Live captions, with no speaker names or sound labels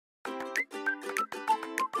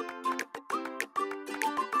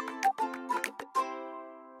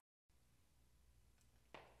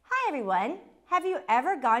everyone! Have you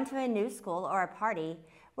ever gone to a new school or a party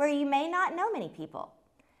where you may not know many people?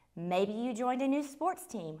 Maybe you joined a new sports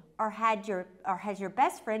team or has your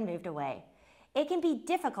best friend moved away. It can be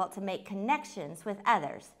difficult to make connections with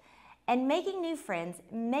others, and making new friends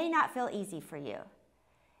may not feel easy for you.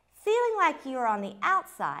 Feeling like you are on the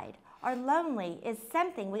outside or lonely is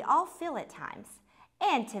something we all feel at times,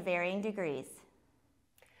 and to varying degrees.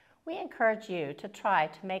 We encourage you to try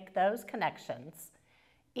to make those connections,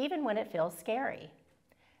 even when it feels scary.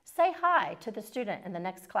 Say hi to the student in the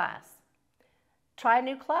next class. Try a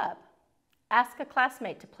new club. Ask a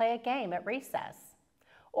classmate to play a game at recess.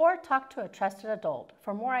 Or talk to a trusted adult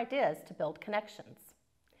for more ideas to build connections.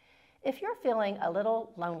 If you're feeling a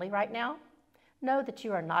little lonely right now, know that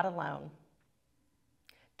you are not alone.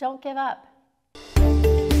 Don't give up.